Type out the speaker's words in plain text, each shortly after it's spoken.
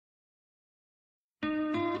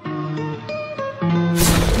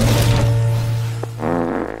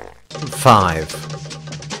5,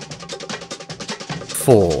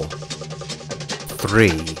 4, 3,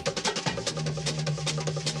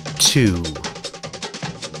 2,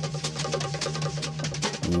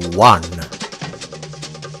 1.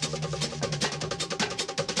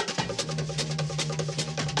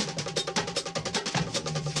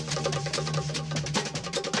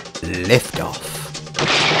 Liftoff.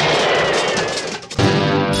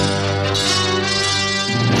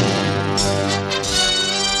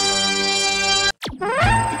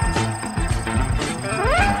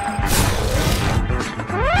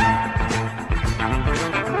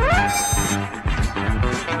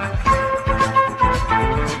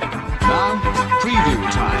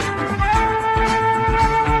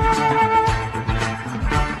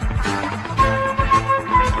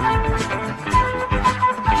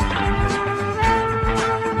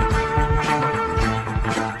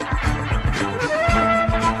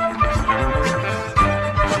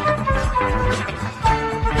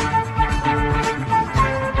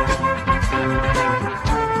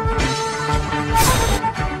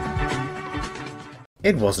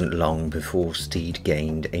 It wasn't long before Steed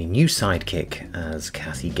gained a new sidekick as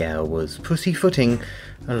Cathy Gale was pussyfooting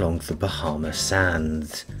along the Bahama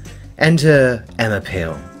sands. Enter Emma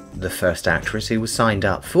Peel. The first actress who was signed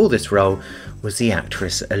up for this role was the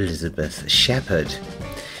actress Elizabeth Shepherd.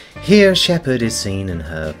 Here Shepherd is seen in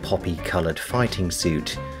her poppy-coloured fighting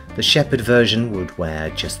suit. The Shepherd version would wear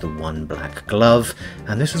just the one black glove,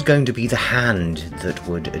 and this was going to be the hand that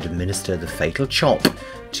would administer the fatal chop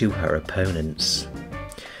to her opponents.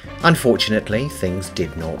 Unfortunately, things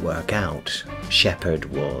did not work out. Shepherd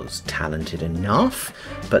was talented enough,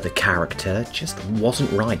 but the character just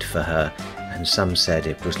wasn't right for her, and some said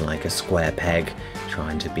it was like a square peg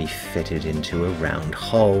trying to be fitted into a round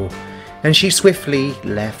hole. And she swiftly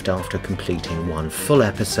left after completing one full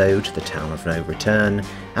episode, The Town of No Return,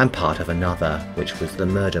 and part of another, which was The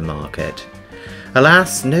Murder Market.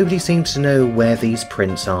 Alas, nobody seems to know where these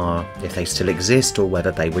prints are, if they still exist or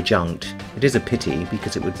whether they were junked. It is a pity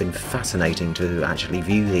because it would have been fascinating to actually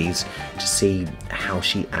view these to see how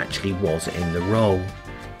she actually was in the role.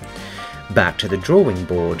 Back to the drawing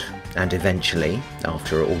board, and eventually,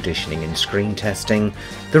 after auditioning and screen testing,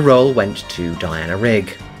 the role went to Diana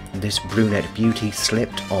Rigg. This brunette beauty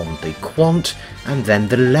slipped on the quant and then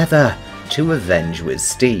the leather to avenge with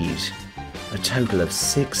Steed. A total of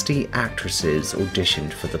 60 actresses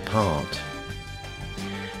auditioned for the part.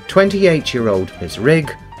 28-year-old Miss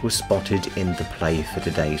Rigg was spotted in the Play for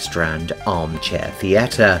Today Strand Armchair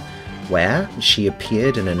Theatre, where she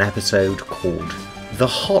appeared in an episode called The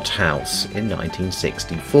Hot House in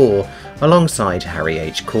 1964, alongside Harry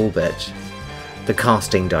H. Corbett. The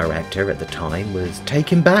casting director at the time was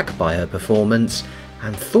taken back by her performance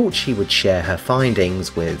and thought she would share her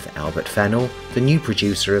findings with Albert Fennell, the new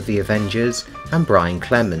producer of The Avengers, and Brian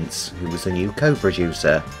Clements, who was the new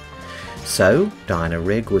co-producer. So, Diana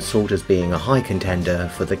Rigg was sought as being a high contender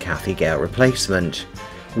for the Cathy Gale replacement.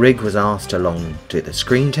 Rigg was asked along to the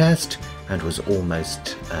screen test, and was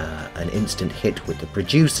almost an instant hit with the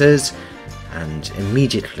producers, and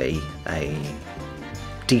immediately a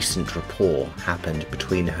decent rapport happened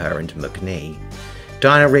between her and McNee.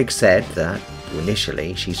 Diana Rigg said that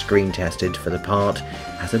initially she screen tested for the part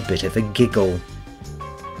as a bit of a giggle.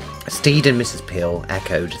 Steed and Mrs. Peel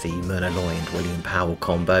echoed the Myrna Loy and William Powell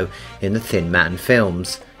combo in the Thin Man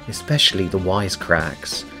films, especially the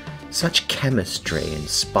wisecracks. Such chemistry and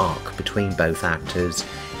spark between both actors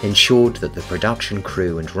ensured that the production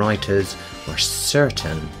crew and writers were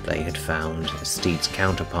certain they had found Steed's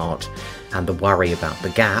counterpart, and the worry about the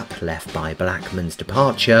gap left by Blackman's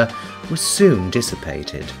departure was soon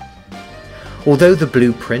dissipated. Although the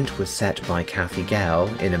blueprint was set by Cathy Gale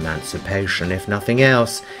in Emancipation, if nothing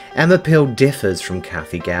else, Emma Peel differs from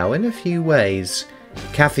Cathy Gale in a few ways.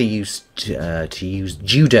 Cathy used to use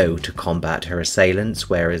judo to combat her assailants,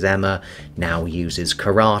 whereas Emma now uses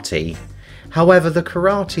karate. However, the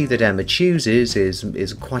karate that Emma chooses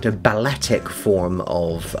is quite a balletic form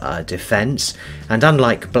of defence, and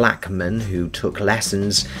unlike Blackman, who took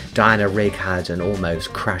lessons, Diana Rigg had an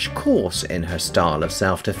almost crash course in her style of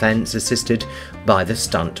self-defence, assisted by the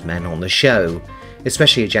stuntmen on the show,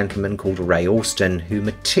 especially a gentleman called Ray Alston, who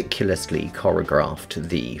meticulously choreographed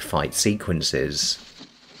the fight sequences.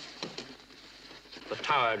 The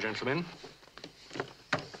tower, gentlemen.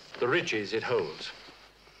 The riches it holds.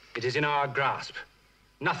 It is in our grasp.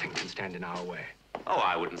 Nothing can stand in our way. Oh,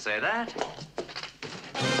 I wouldn't say that.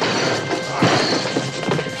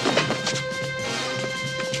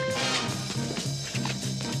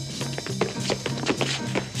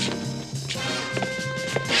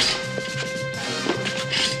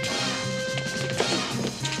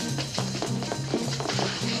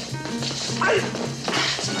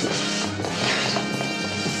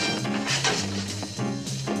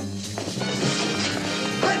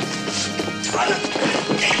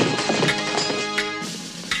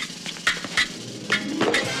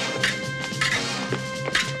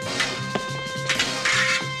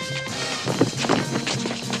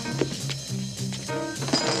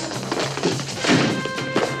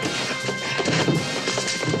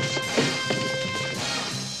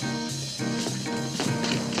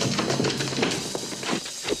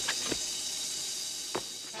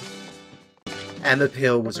 Emma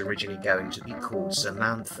Peel was originally going to be called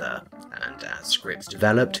Samantha, and as scripts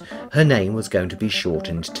developed, her name was going to be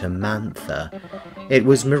shortened to Mantha. It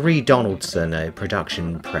was Marie Donaldson, a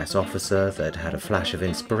production press officer, that had a flash of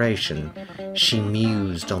inspiration. She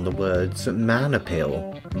mused on the words man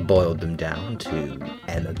appeal, boiled them down to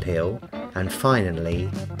Emma Peel, and finally,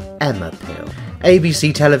 Emma Peel.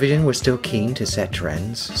 ABC television were still keen to set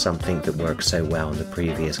trends. Something that worked so well in the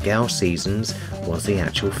previous Gal seasons was the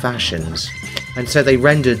actual fashions. And so they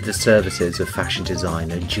rendered the services of fashion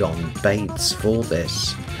designer John Bates for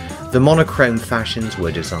this. The monochrome fashions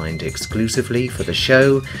were designed exclusively for the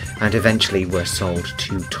show and eventually were sold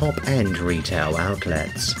to top-end retail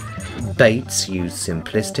outlets. Bates used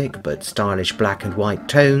simplistic but stylish black and white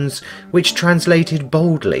tones, which translated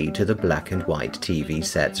boldly to the black and white TV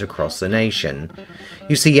sets across the nation.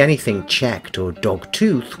 You see, anything checked or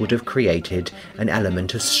dog-tooth would have created an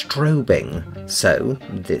element of strobing, so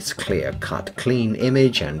this clear-cut, clean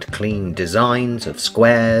image and clean designs of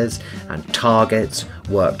squares and targets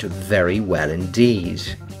worked very well indeed.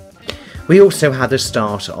 We also had the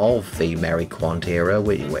start of the Mary Quant era,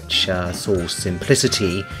 which saw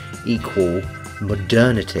simplicity equal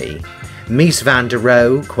modernity. Mies van der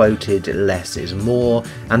Rohe quoted "less is more,"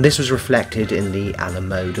 and this was reflected in the a la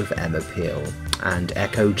mode of Emma Peel, and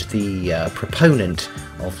echoed the proponent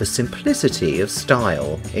of the simplicity of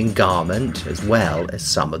style in garment as well as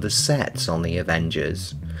some of the sets on the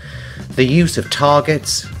Avengers. The use of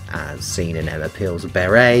targets, as seen in Emma Peel's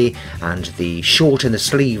beret, and the short and the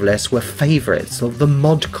sleeveless were favourites of the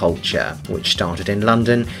mod culture, which started in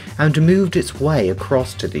London and moved its way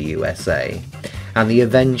across to the USA. And the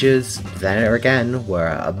Avengers, there again,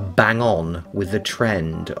 were bang on with the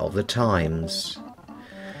trend of the times.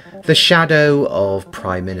 The shadow of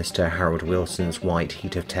Prime Minister Harold Wilson's White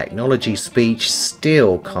Heat of Technology speech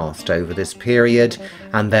still cast over this period,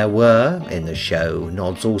 and there were, in the show,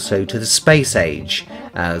 nods also to the space age,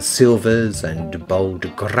 as silvers and bold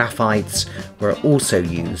graphites were also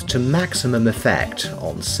used to maximum effect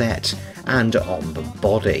on set and on the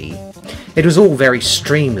body. It was all very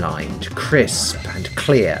streamlined, crisp and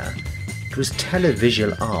clear. It was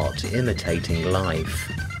televisual art imitating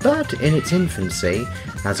life, but in its infancy,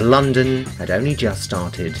 as London had only just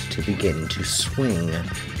started to begin to swing.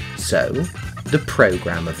 So, the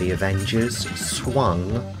programme of the Avengers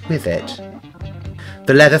swung with it.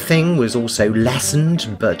 The leather thing was also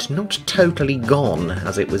lessened, but not totally gone,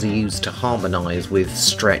 as it was used to harmonise with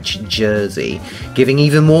stretch jersey, giving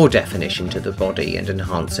even more definition to the body and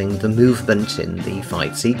enhancing the movement in the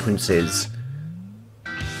fight sequences.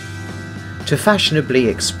 To fashionably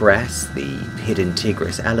express the hidden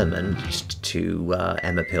tigress element to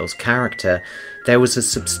Emma Peel's character, there was a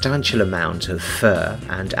substantial amount of fur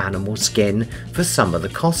and animal skin for some of the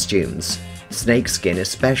costumes, snakeskin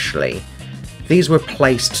especially. These were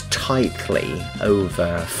placed tightly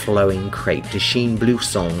over flowing crepe de chine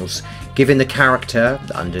blousons, giving the character,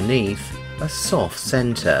 underneath, a soft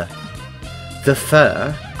centre. The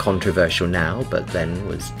fur, controversial now, but then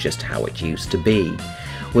was just how it used to be,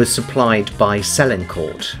 was supplied by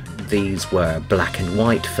Selencourt. These were black and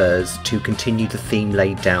white furs to continue the theme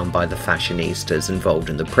laid down by the fashionistas involved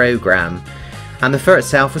in the programme, and the fur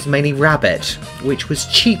itself was mainly rabbit, which was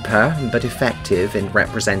cheaper but effective in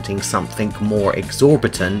representing something more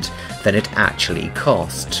exorbitant than it actually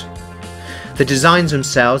cost. The designs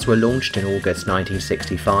themselves were launched in August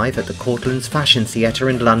 1965 at the Cortlands Fashion Theatre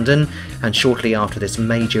in London, and shortly after this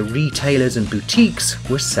major retailers and boutiques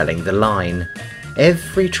were selling the line.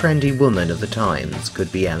 Every trendy woman of the times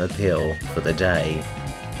could be Emma Peel for the day.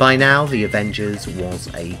 By now, The Avengers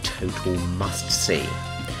was a total must-see.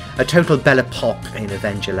 A total belle epoque in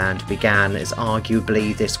Avengerland began, as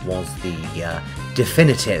arguably this was the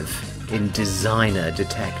definitive in designer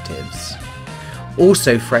detectives.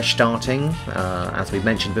 Also fresh starting, as we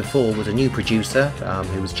mentioned before, was a new producer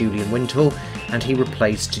who was Julian Wintle, and he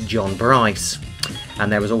replaced John Bryce.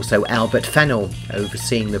 And there was also Albert Fennell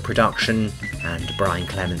overseeing the production, and Brian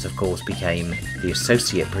Clemens of course became the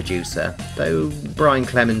associate producer, though Brian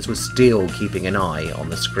Clemens was still keeping an eye on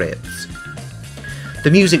the scripts. The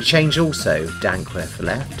music changed also. Dankworth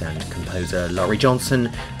left and composer Laurie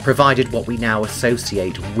Johnson provided what we now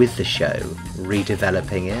associate with the show,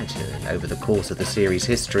 redeveloping it over the course of the series'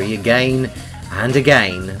 history again and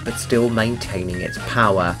again, but still maintaining its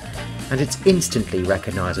power. And it's instantly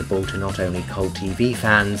recognisable to not only cold TV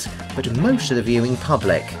fans, but most of the viewing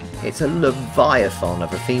public. It's a leviathan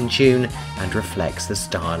of a theme tune and reflects the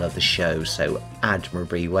style of the show so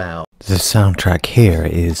admirably well. The soundtrack here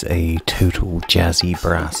is a total jazzy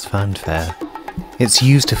brass fanfare. It's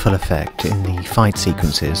used to full effect in the fight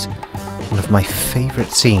sequences, one of my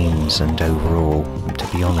favourite scenes, and overall, to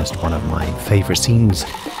be honest, one of my favourite scenes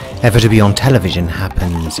ever to be on television,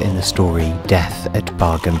 happens in the story Death at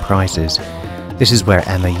Bargain Prices. This is where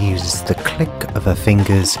Emma uses the click of her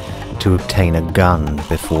fingers to obtain a gun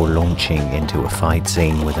before launching into a fight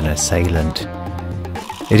scene with an assailant.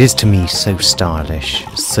 It is to me so stylish,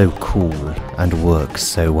 so cool, and works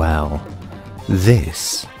so well.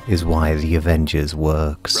 This is why the Avengers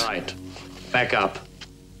works. Right. Back up.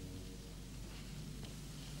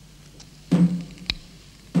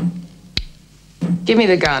 Give me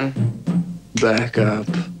the gun. Back up.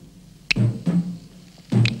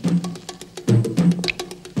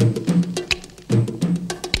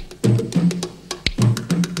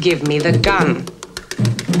 Give me the gun.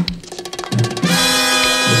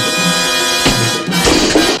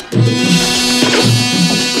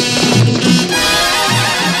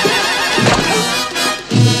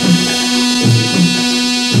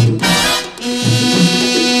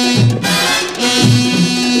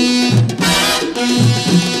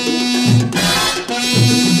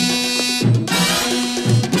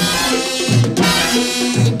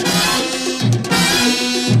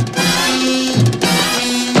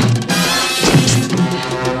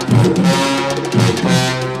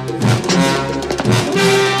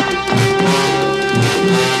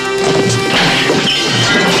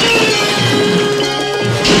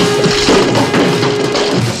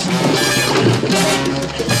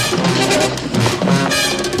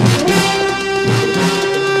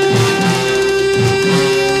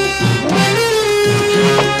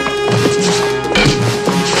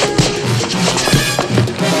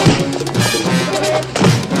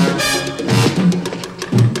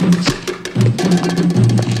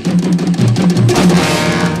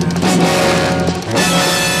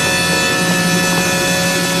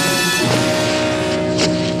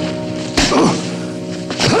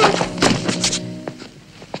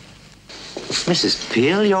 Mrs.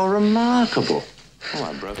 Peel, you're remarkable. Oh,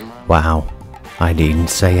 I've broken my... Wow, I needn't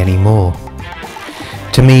say any more.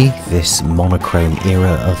 To me, this monochrome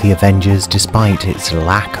era of the Avengers, despite its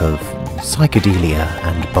lack of psychedelia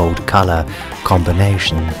and bold colour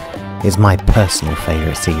combination, is my personal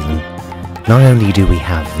favourite season. Not only do we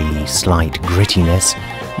have the slight grittiness,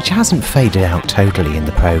 which hasn't faded out totally in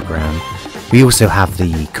the programme, we also have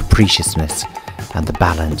the capriciousness, and the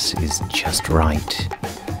balance is just right.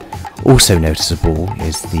 Also noticeable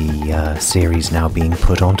is the series now being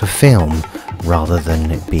put onto film rather than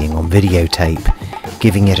it being on videotape,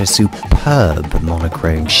 giving it a superb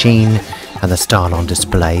monochrome sheen, and the style on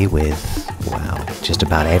display with, well, just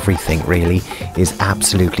about everything really, is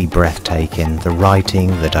absolutely breathtaking. The writing,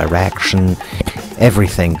 the direction,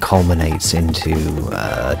 everything culminates into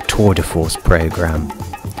a tour de force programme.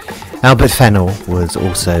 Albert Fennell was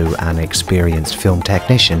also an experienced film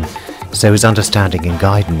technician, so his understanding and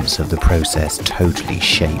guidance of the process totally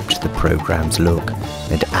shaped the programme's look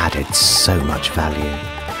and added so much value.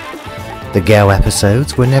 The Gale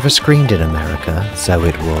episodes were never screened in America, so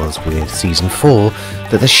it was with Season 4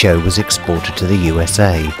 that the show was exported to the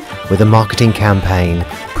USA, with a marketing campaign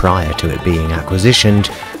prior to it being acquisitioned,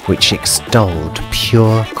 which extolled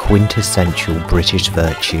pure quintessential British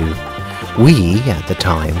virtue. We, at the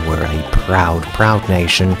time, were a proud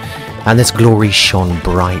nation, and this glory shone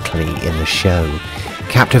brightly in the show,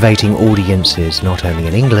 captivating audiences not only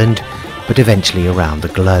in England, but eventually around the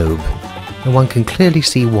globe. And one can clearly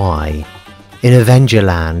see why. In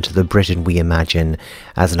Avengerland, the Britain we imagine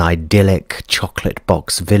as an idyllic chocolate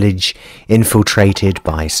box village infiltrated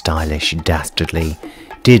by stylish dastardly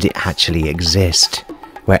did actually exist,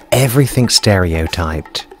 where everything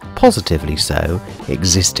stereotyped, positively so,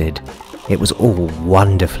 existed. It was all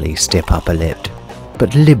wonderfully stiff-upper-lipped,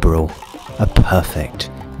 but liberal, a perfect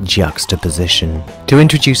juxtaposition. To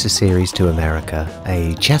introduce the series to America,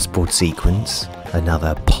 a chessboard sequence,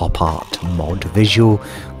 another pop art mod visual,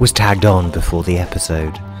 was tagged on before the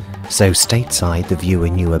episode, so stateside the viewer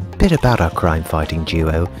knew a bit about our crime-fighting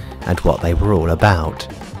duo and what they were all about.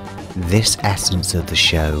 This essence of the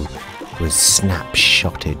show was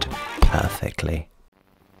snapshotted perfectly.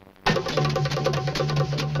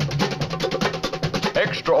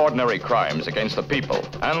 Extraordinary crimes against the people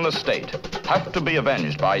and the state have to be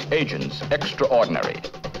avenged by agents extraordinary.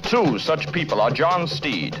 Two such people are John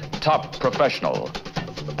Steed, top professional,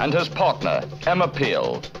 and his partner, Emma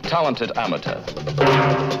Peel, talented amateur.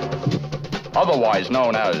 Otherwise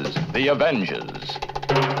known as the Avengers.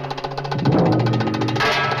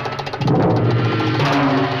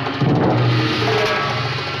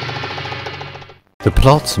 The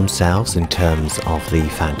plots themselves, in terms of the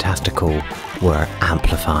fantastical, were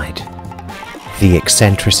amplified. The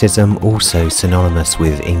eccentricism, also synonymous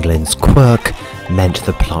with England's quirk, meant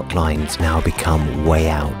the plot lines now become way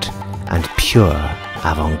out and pure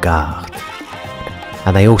avant-garde.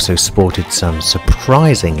 And they also sported some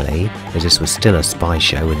surprisingly, as this was still a spy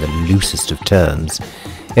show in the loosest of terms,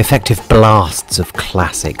 effective blasts of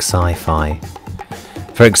classic sci-fi.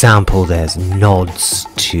 For example, there's nods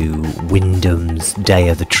to Wyndham's Day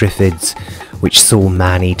of the Triffids, which saw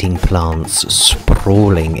man-eating plants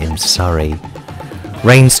sprawling in Surrey,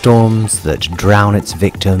 rainstorms that drown its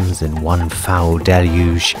victims in one foul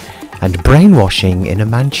deluge, and brainwashing in a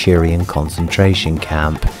Manchurian concentration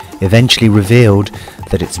camp, eventually revealed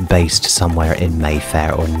that it's based somewhere in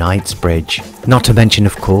Mayfair or Knightsbridge. Not to mention,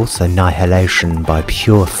 of course, annihilation by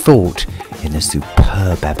pure thought in the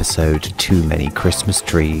superb episode Too Many Christmas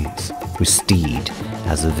Trees, with Steed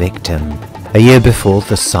as a victim. A year before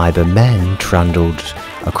the Cybermen trundled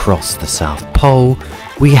across the South Pole,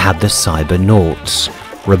 we had the Cybernauts,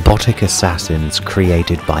 robotic assassins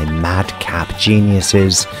created by madcap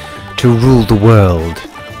geniuses to rule the world.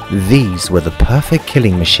 These were the perfect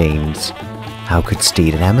killing machines. How could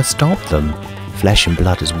Steed and Emma stop them? Flesh and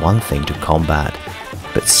blood is one thing to combat,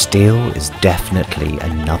 but steel is definitely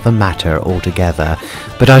another matter altogether,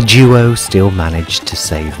 but our duo still managed to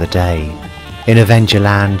save the day. In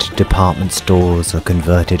Avengerland, department stores are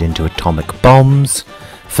converted into atomic bombs,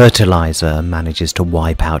 fertilizer manages to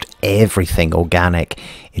wipe out everything organic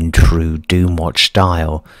in true Doomwatch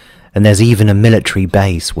style, and there's even a military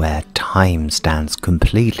base where time stands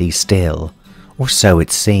completely still, or so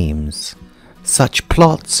it seems. Such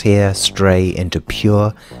plots here stray into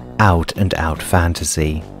pure out-and-out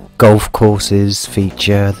fantasy. Golf courses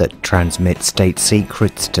feature that transmit state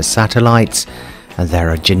secrets to satellites, and there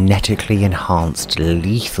are genetically enhanced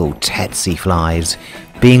lethal tsetse flies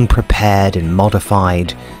being prepared and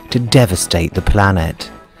modified to devastate the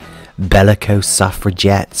planet. Bellicose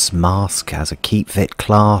suffragettes mask as a keep-fit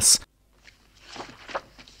class.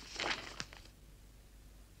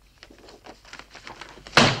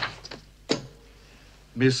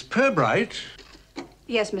 Miss Pirbright?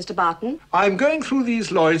 Yes, Mr. Barton? I'm going through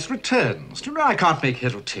these Lloyd's returns. Do you know I can't make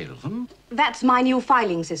head or tail of them? That's my new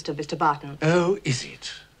filing system, Mr. Barton. Oh, is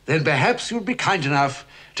it? Then perhaps you'll be kind enough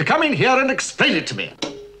to come in here and explain it to me.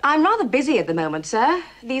 I'm rather busy at the moment, sir.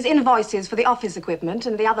 These invoices for the office equipment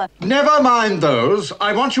and the other... Never mind those.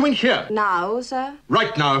 I want you in here. Now, sir?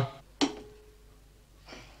 Right now.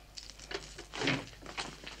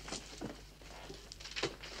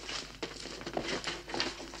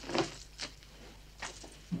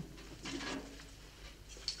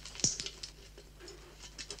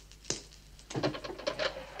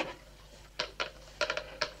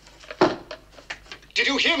 Did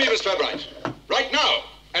you hear me, Miss Pirbright? Right now,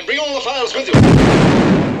 and bring all the files with you.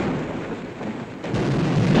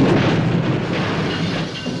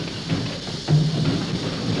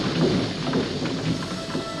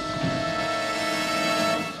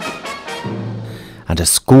 And a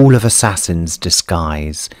school of assassins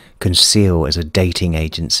disguise, conceal as a dating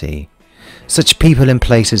agency. Such people and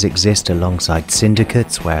places exist alongside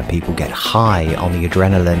syndicates where people get high on the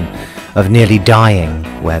adrenaline of nearly dying,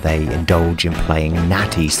 where they indulge in playing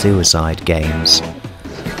natty suicide games.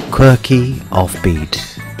 Quirky, offbeat,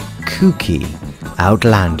 kooky,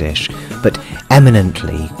 outlandish, but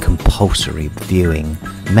eminently compulsory viewing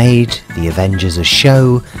made The Avengers a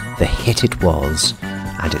show the hit it was,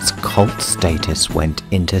 and its cult status went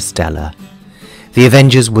interstellar. The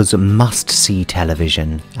Avengers was must-see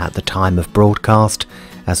television at the time of broadcast,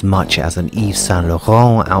 as much as an Yves Saint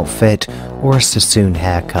Laurent outfit or a Sassoon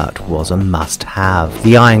haircut was a must-have.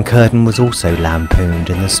 The Iron Curtain was also lampooned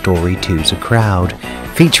in the story Two's a Crowd,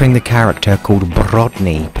 featuring the character called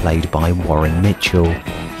Brodney, played by Warren Mitchell.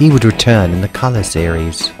 He would return in the Colour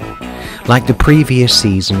series. Like the previous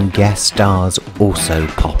season, guest stars also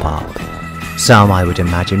pop up. Some, I would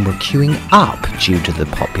imagine, were queuing up due to the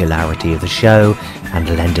popularity of the show and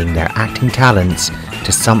lending their acting talents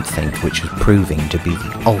to something which was proving to be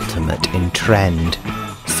the ultimate in trend.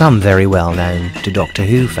 Some very well known to Doctor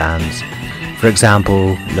Who fans. For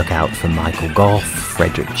example, look out for Michael Gough,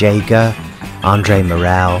 Frederick Jaeger, Andre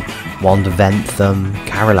Morell, Wanda Ventham,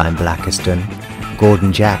 Caroline Blackiston,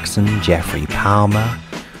 Gordon Jackson, Jeffrey Palmer,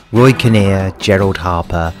 Roy Kinnear, Gerald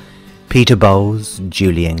Harper, Peter Bowles,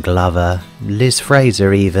 Julian Glover, Liz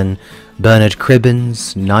Fraser even, Bernard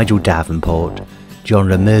Cribbins, Nigel Davenport, John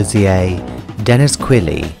Le Mercier, Dennis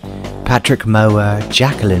Quilley, Patrick Mower,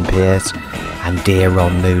 Jacqueline Pearce, and dear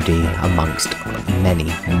Ron Moody, amongst many,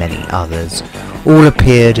 many others, all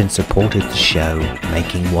appeared and supported the show,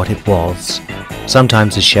 making what it was.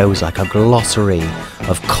 Sometimes the show was like a glossary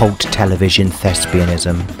of cult television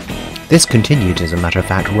thespianism. This continued, as a matter of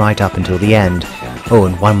fact, right up until the end. Oh,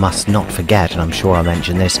 and one must not forget, and I'm sure I'll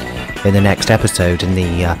mention this in the next episode, in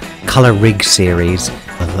the Colour Rig series,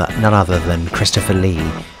 none other than Christopher Lee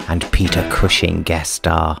and Peter Cushing guest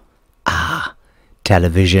star.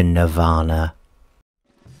 Television Nirvana.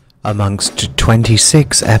 Amongst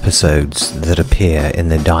 26 episodes that appear in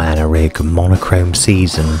the Diana Rigg monochrome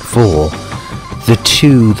season 4, the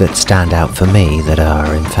two that stand out for me, that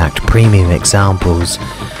are in fact premium examples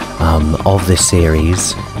of this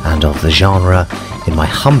series and of the genre, in my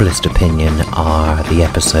humblest opinion, are the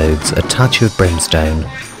episodes A Touch of Brimstone.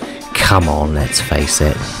 Come on, let's face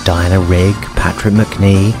it, Diana Rigg, Patrick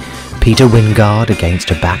Macnee, Peter Wyngarde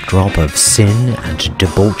against a backdrop of sin and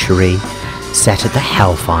debauchery, set at the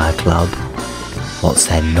Hellfire Club. What's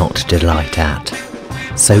there not to delight at?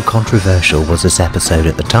 So controversial was this episode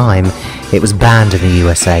at the time, it was banned in the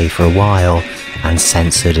USA for a while and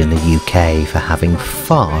censored in the UK for having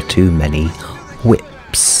far too many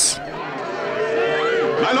whips.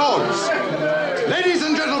 My lords, ladies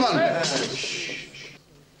and gentlemen,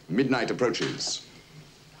 midnight approaches.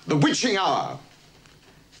 The witching hour.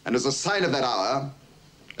 And as a sign of that hour,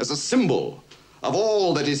 as a symbol of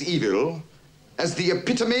all that is evil, as the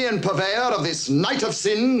epitome and purveyor of this night of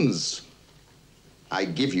sins, I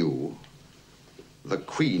give you the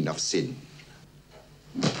Queen of Sin,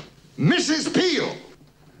 Mrs. Peel.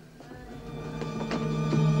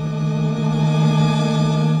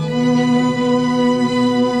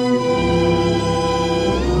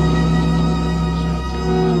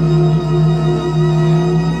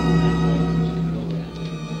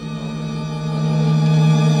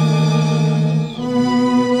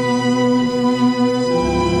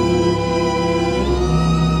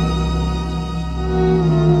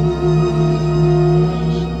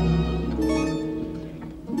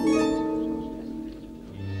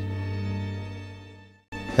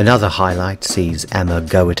 Another highlight sees Emma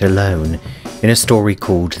go it alone in a story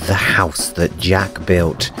called The House That Jack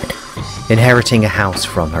Built, inheriting a house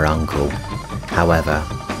from her uncle. However,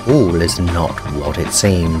 all is not what it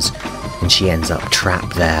seems, and she ends up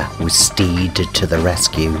trapped there with Steed to the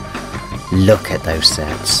rescue. Look at those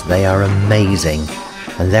sets, they are amazing,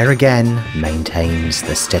 and there again maintains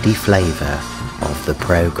the steady flavour of the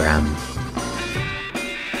programme.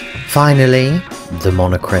 Finally, the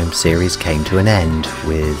monochrome series came to an end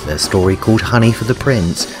with a story called Honey for the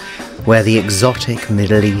Prince, where the exotic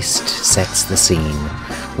Middle East sets the scene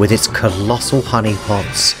with its colossal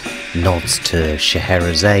honeypots, nods to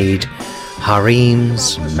Scheherazade,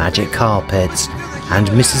 harems, magic carpets, and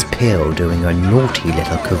Mrs. Peel doing a naughty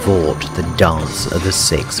little cavort, the Dance of the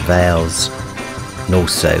Six Veils. And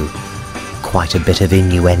also quite a bit of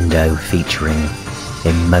innuendo featuring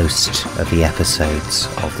in most of the episodes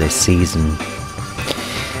of this season.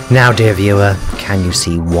 Now, dear viewer, can you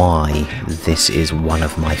see why this is one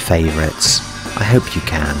of my favourites? I hope you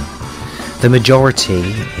can. The majority,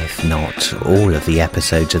 if not all of the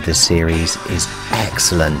episodes of this series, is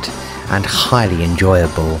excellent and highly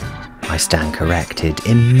enjoyable. I stand corrected,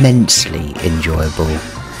 immensely enjoyable.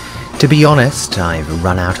 To be honest, I've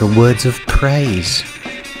run out of words of praise.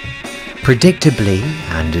 Predictably,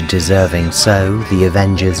 and deserving so, the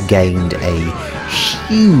Avengers gained a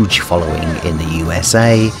huge following in the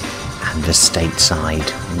USA, and the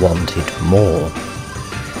stateside wanted more.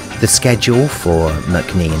 The schedule for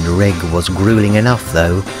Macnee and Rigg was grueling enough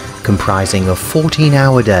though, comprising of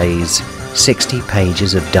 14-hour days, 60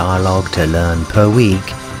 pages of dialogue to learn per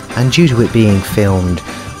week, and due to it being filmed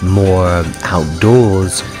more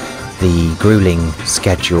outdoors, the grueling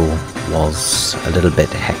schedule was a little bit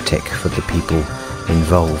hectic for the people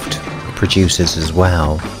involved, producers as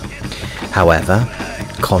well. However,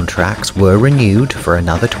 contracts were renewed for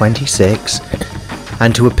another 26,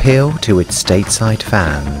 and to appeal to its stateside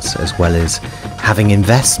fans, as well as having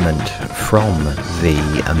investment from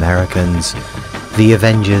the Americans, the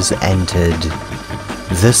Avengers entered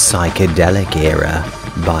the psychedelic era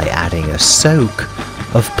by adding a soak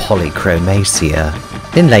of polychromasia.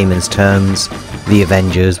 In layman's terms, the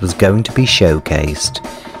Avengers was going to be showcased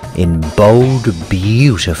in bold,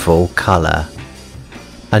 beautiful colour.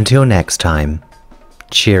 Until next time,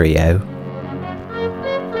 cheerio.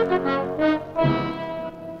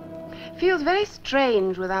 Feels very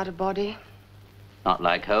strange without a body. Not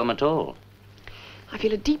like home at all. I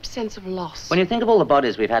feel a deep sense of loss. When you think of all the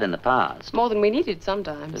bodies we've had in the past. More than we needed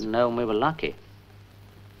sometimes. Didn't know when we were lucky.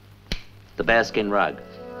 The bearskin rug.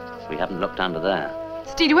 We haven't looked under there.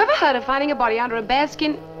 Steed, you ever heard of finding a body under a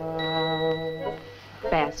bearskin?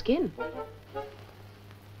 Bearskin?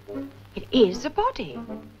 It is a body.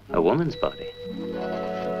 A woman's body.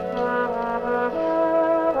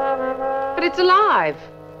 But it's alive.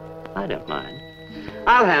 I don't mind.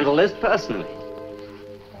 I'll handle this personally.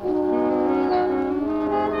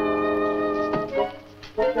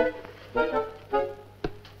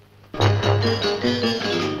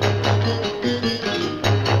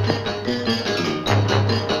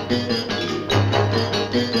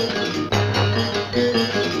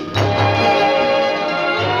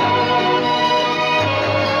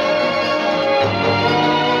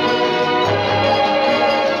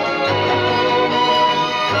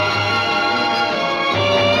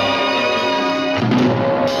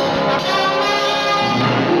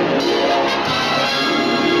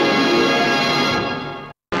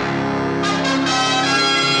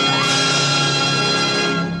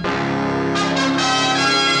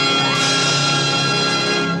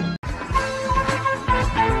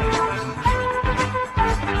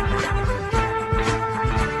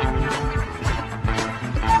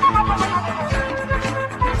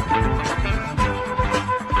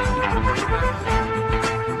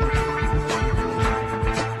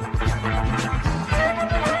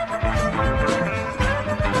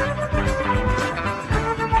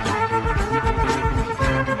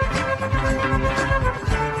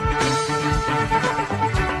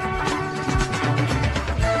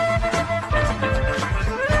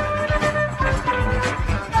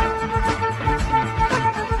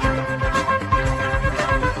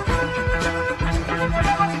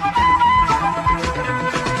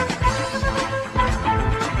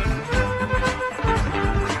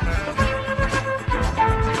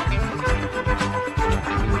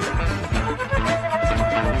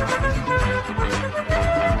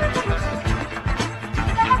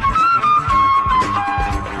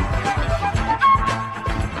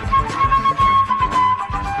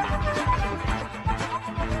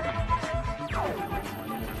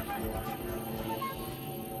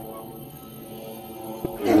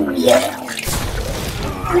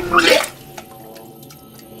 Yeah.